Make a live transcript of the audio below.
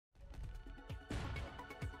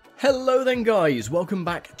Hello then guys, welcome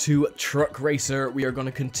back to Truck Racer. We are going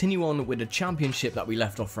to continue on with the championship that we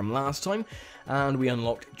left off from last time, and we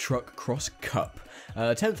unlocked Truck Cross Cup.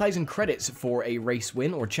 10,000 credits for a race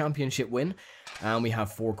win or championship win, and we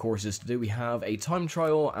have 4 courses to do. We have a time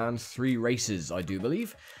trial and 3 races, I do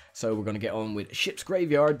believe. So we're going to get on with Ship's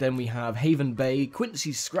Graveyard, then we have Haven Bay,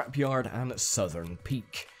 Quincy's Scrapyard, and Southern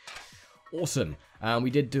Peak. Awesome.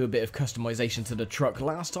 We did do a bit of customization to the truck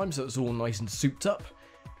last time, so it's all nice and souped up.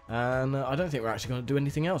 And I don't think we're actually going to do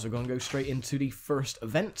anything else. We're going to go straight into the first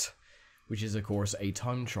event, which is, of course, a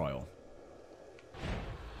time trial.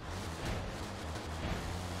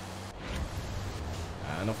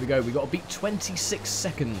 And off we go. We've got to beat 26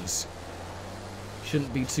 seconds.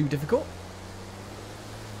 Shouldn't be too difficult.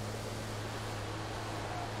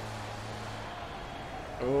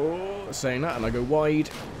 Oh, saying that, and I go wide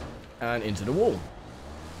and into the wall.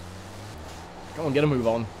 Come on, get a move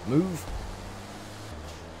on. Move.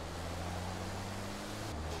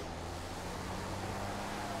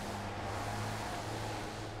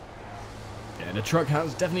 Yeah, the truck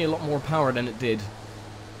has definitely a lot more power than it did.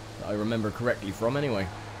 That I remember correctly from, anyway.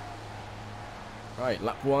 Right,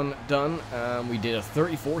 lap 1 done, and we did a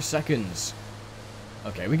 34 seconds.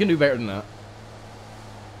 Okay, we can do better than that.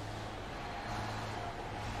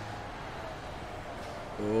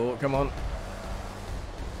 Oh, come on.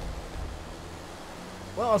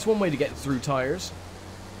 Well, that's one way to get through tires.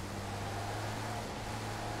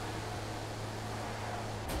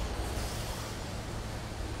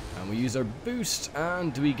 And we use our boost,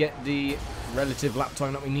 and do we get the relative lap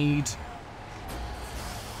time that we need?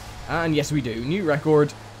 And yes, we do. New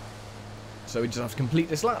record. So we just have to complete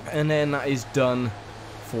this lap, and then that is done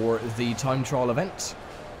for the time trial event.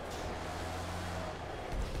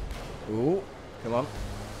 Oh, come on.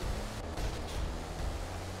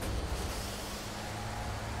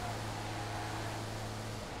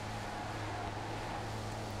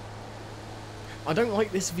 I don't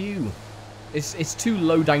like this view. It's too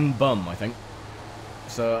low down bum, I think.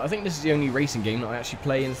 So I think this is the only racing game that I actually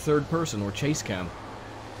play in third person or chase cam.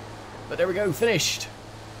 But there we go, finished.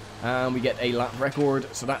 And we get a lap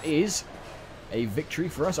record, so that is a victory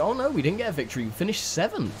for us. Oh no, we didn't get a victory. We finished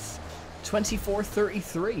 7th.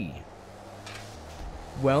 24:33.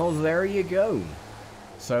 Well, there you go.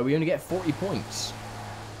 So we only get 40 points.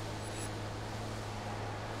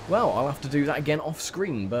 Well, I'll have to do that again off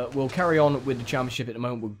screen, but we'll carry on with the championship at the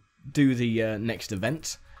moment. We'll do the next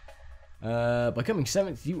event. By coming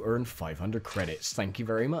 7th, you earn 500 credits. Thank you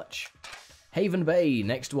very much. Haven Bay,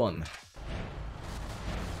 next one.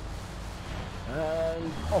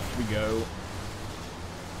 And off we go.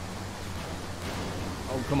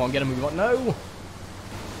 Oh, come on, get a move on. No!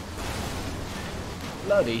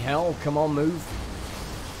 Bloody hell, come on, move.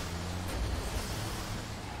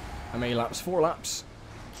 How many laps? 4 laps.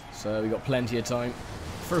 So we got plenty of time.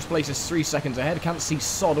 First place is 3 seconds ahead. Can't see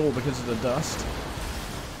sod all because of the dust.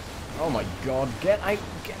 Oh my god, get out.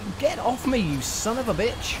 Get off me, you son of a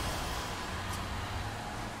bitch.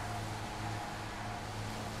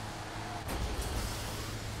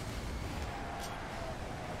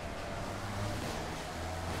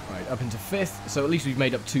 Right, up into 5th. So at least we've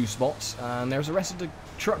made up 2 spots. And there's the rest of the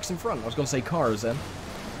trucks in front. I was going to say cars then.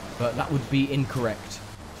 But that would be incorrect.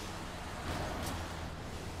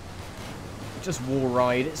 Just wall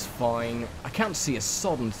ride, it's fine. I can't see a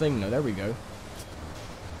sodden thing though, there we go.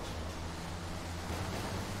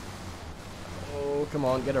 Oh, come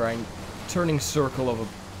on, get around. Turning circle of a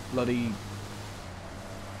bloody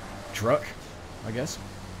truck, I guess.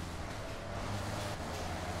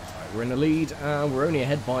 Right, we're in the lead, and we're only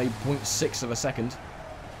ahead by 0.6 of a second.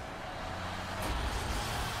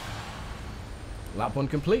 Lap 1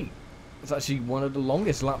 complete. It's actually one of the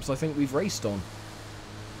longest laps I think we've raced on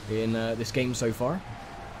in this game so far.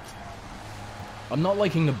 I'm not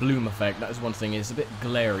liking the bloom effect, that is one thing. It's a bit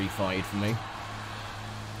glary-fied for me.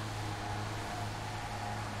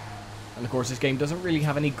 And of course this game doesn't really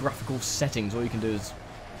have any graphical settings. All you can do is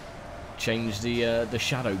change the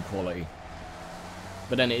shadow quality.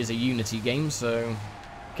 But then it is a Unity game, so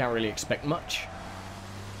can't really expect much.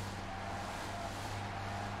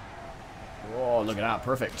 Oh, look at that,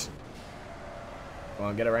 perfect. Come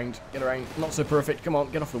on, get around, get around. Not so perfect. Come on,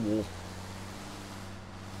 get off the wall.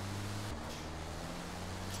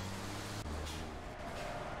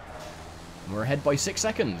 And we're ahead by 6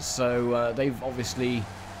 seconds, so they've obviously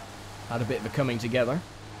had a bit of a coming together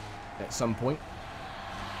at some point.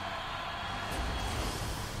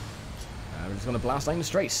 We're just going to blast down the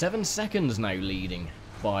straight. 7 seconds now leading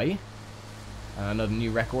by another new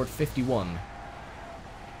record,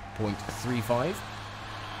 51.35.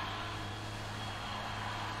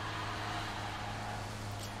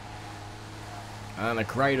 And the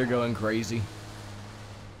crowd are going crazy.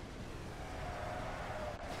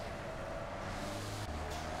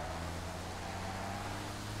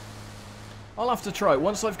 I'll have to try.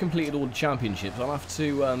 Once I've completed all the championships, I'll have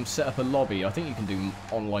to set up a lobby. I think you can do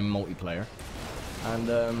online multiplayer.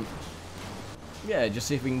 And, yeah, just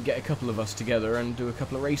see if we can get a couple of us together and do a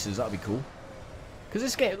couple of races. That'd be cool. Because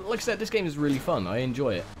this game, like I said, this game is really fun. I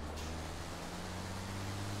enjoy it.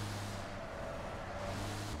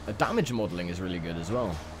 The damage modeling is really good as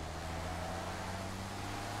well.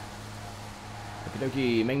 Okie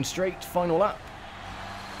dokie, main straight, final lap.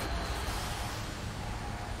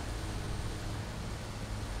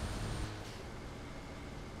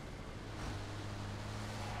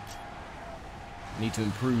 Need to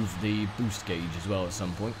improve the boost gauge as well at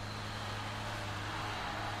some point.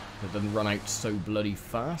 It doesn't run out so bloody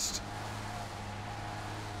fast.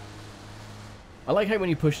 I like how when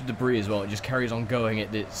you push the debris as well, it just carries on going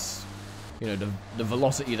at its, you know, the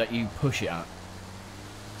velocity that you push it at.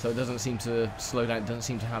 So it doesn't seem to slow down, it doesn't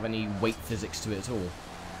seem to have any weight physics to it at all.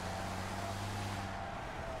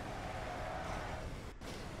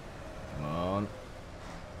 Come on.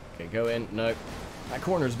 Okay, go in. No. That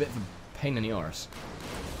corner is a bit of a pain in the arse.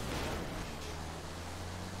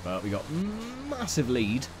 But we got massive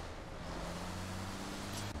lead.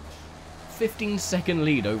 15-second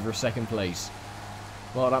lead over second place.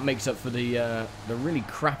 Well, that makes up for the really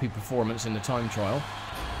crappy performance in the time trial.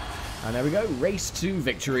 And there we go, race to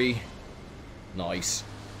victory. Nice.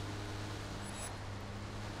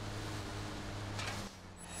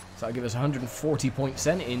 So that'll give us 140 points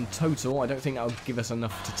then in total. I don't think that'll give us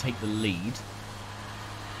enough to take the lead.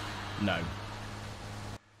 No.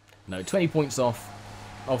 No, 20 points off.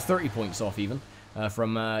 Oh, 30 points off even.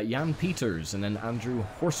 From Jan Peters and then Andrew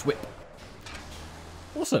Horsewhip.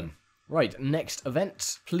 Awesome. Right, next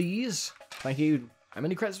event, please. Thank you. How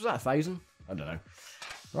many credits was that? 1,000? I don't know.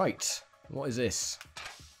 Right, what is this?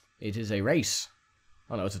 It is a race.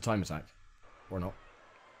 Oh no, it's a time attack. Or not.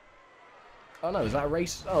 Oh no, is that a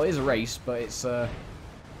race? Oh, it is a race, but it's I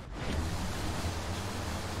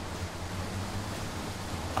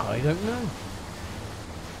don't know.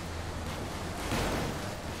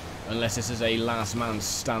 Unless this is a last man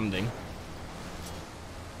standing.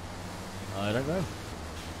 I don't know.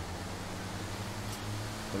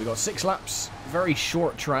 But we got 6 laps, very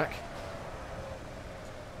short track.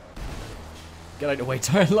 Get out of the way,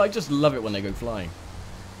 Tyler. I just love it when they go flying.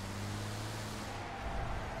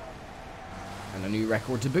 And a new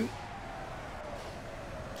record to boot.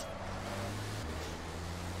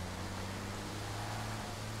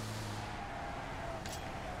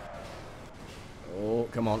 Oh,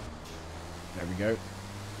 come on. There we go.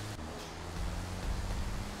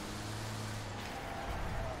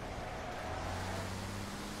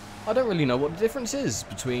 I don't really know what the difference is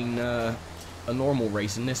between a normal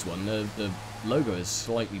race and this one. The logo is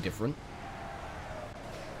slightly different.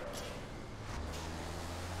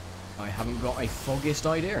 I haven't got a foggiest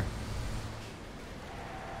idea.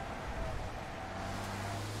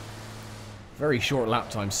 Very short lap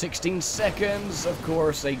time, 16 seconds. Of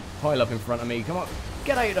course, they pile up in front of me. Come on,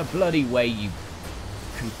 get out of the bloody way, you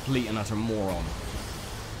complete and utter moron.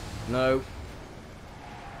 No.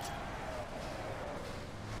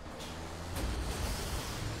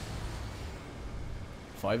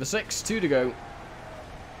 Five or six, 2 to go.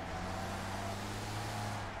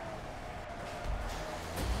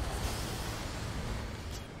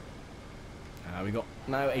 We got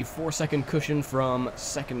now a 4-second cushion from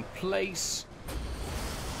second place.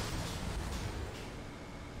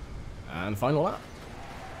 And final lap.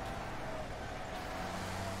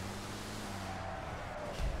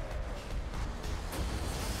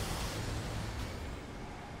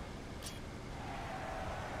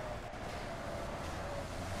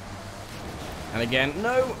 And again,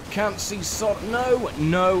 no, can't see sod. No,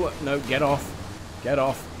 no, no, get off. Get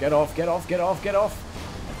off, get off, get off, get off, get off.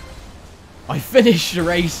 I finished the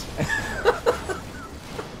race.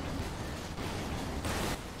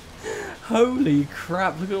 Holy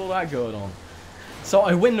crap, look at all that going on. So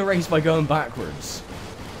I win the race by going backwards.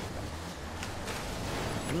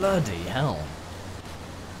 Bloody hell.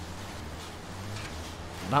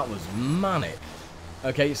 That was manic.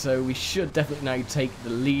 Okay, so we should definitely now take the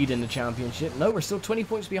lead in the championship. No, we're still 20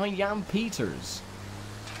 points behind Jan Peters.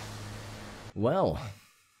 Well,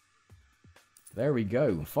 there we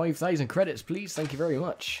go. 5,000 credits, please. Thank you very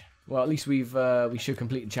much. Well, at least we should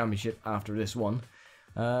complete the championship after this one.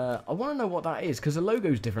 I want to know what that is, because the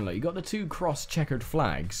logo's different. Like, you got the 2 cross-checkered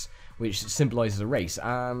flags, which symbolises a race,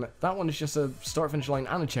 and that one is just a start-finish line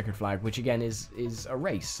and a checkered flag, which again is a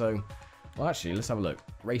race. So, well, actually, let's have a look.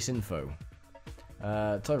 Race info.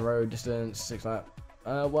 Type of road, distance, 6 lap.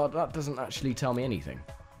 Well, that doesn't actually tell me anything.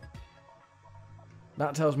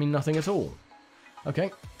 That tells me nothing at all.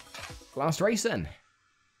 Okay, last race then.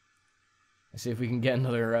 Let's see if we can get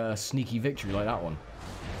another sneaky victory like that one.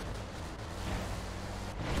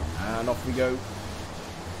 And off we go.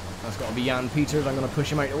 That's got to be Jan Peters. I'm going to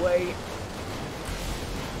push him out of the way.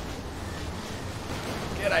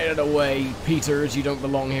 Get out of the way, Peters. You don't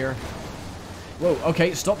belong here. Whoa,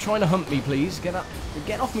 okay, stop trying to hump me, please. Get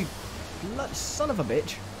off me, son of a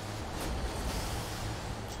bitch.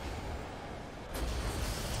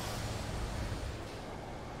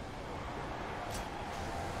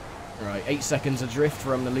 Right, 8 seconds adrift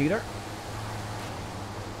from the leader.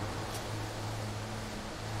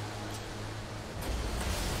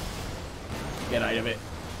 Get out of it.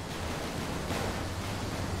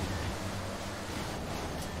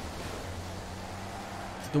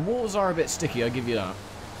 The walls are a bit sticky, I'll give you that.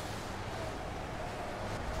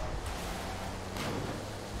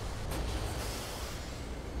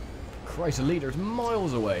 Christ, the leader's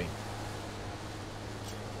miles away.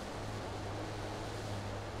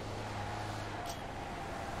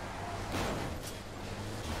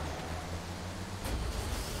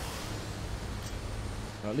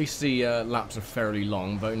 At least the laps are fairly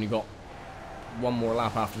long, but only got one more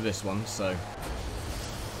lap after this one, so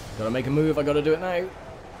gotta make a move. I gotta do it now.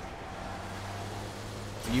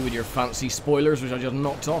 You with your fancy spoilers, which I just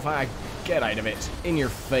knocked off. Ah, get out of it. In your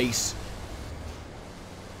face.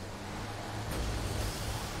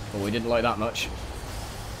 Oh, he didn't like that much.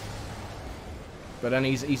 But then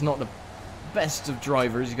he's not the best of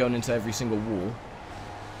drivers. He's going into every single wall.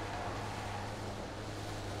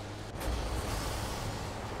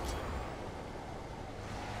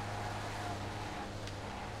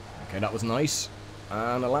 Okay, that was nice.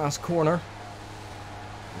 And the last corner.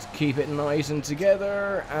 Just keep it nice and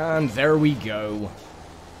together. And there we go.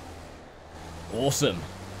 Awesome.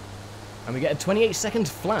 And we get a 28 seconds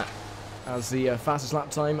flat as the fastest lap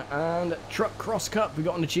time. And Truck Cross Cup, we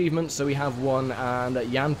got an achievement, so we have won. And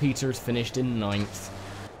Jan Peters finished in 9th.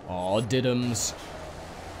 Aw, diddums.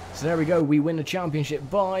 So there we go. We win the championship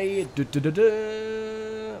by...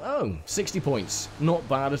 Oh, 60 points. Not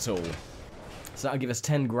bad at all. So that'll give us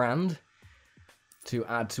 10 grand to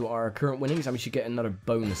add to our current winnings, and we should get another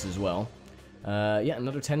bonus as well. Yeah,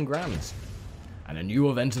 another 10 grand. And a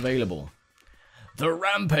new event available. The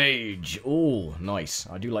Rampage! Oh, nice.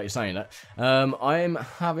 I do like saying that. I'm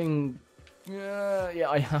having... yeah,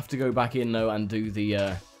 I have to go back in, though, and do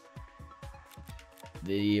the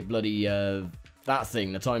bloody... that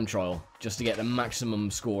thing, the time trial, just to get the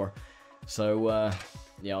maximum score. So,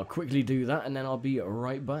 yeah, I'll quickly do that, and then I'll be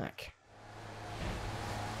right back.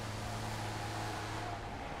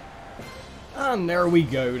 And there we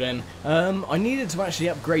go then. I needed to actually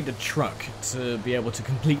upgrade the truck to be able to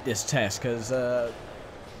complete this test, because the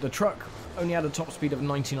truck only had a top speed of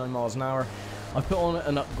 99 miles an hour. I've put on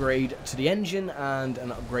an upgrade to the engine and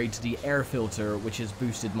an upgrade to the air filter, which has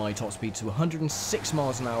boosted my top speed to 106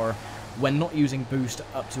 miles an hour when not using boost,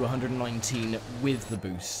 up to 119 with the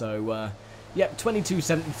boost. So, yep,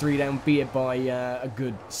 22.73 down, beat it by a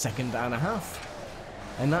good second and a half.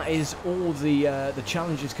 And that is all the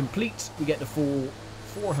challenges complete. We get the full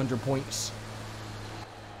 400 points.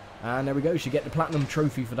 And there we go. Should get the platinum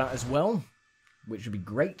trophy for that as well, which would be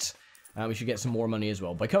great. And we should get some more money as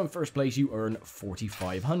well. By coming first place, you earn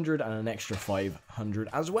 4,500 and an extra 500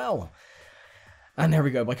 as well. And there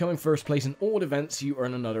we go. By coming first place in all events, you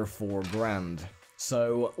earn another 4 grand.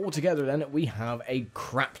 So altogether then, we have a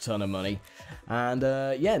crap ton of money. And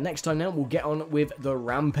yeah, next time now we'll get on with the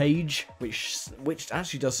Rampage, which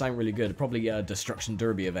actually does sound really good. Probably Destruction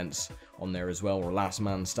Derby events on there as well, or Last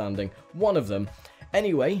Man Standing, one of them.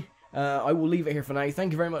 Anyway, I will leave it here for now.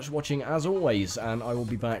 Thank you very much for watching as always, and I will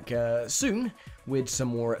be back soon with some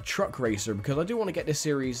more Truck Racer, because I do want to get this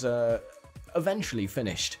series eventually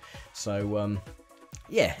finished. So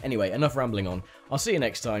yeah, anyway, enough rambling on. I'll see you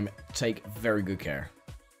next time. Take very good care.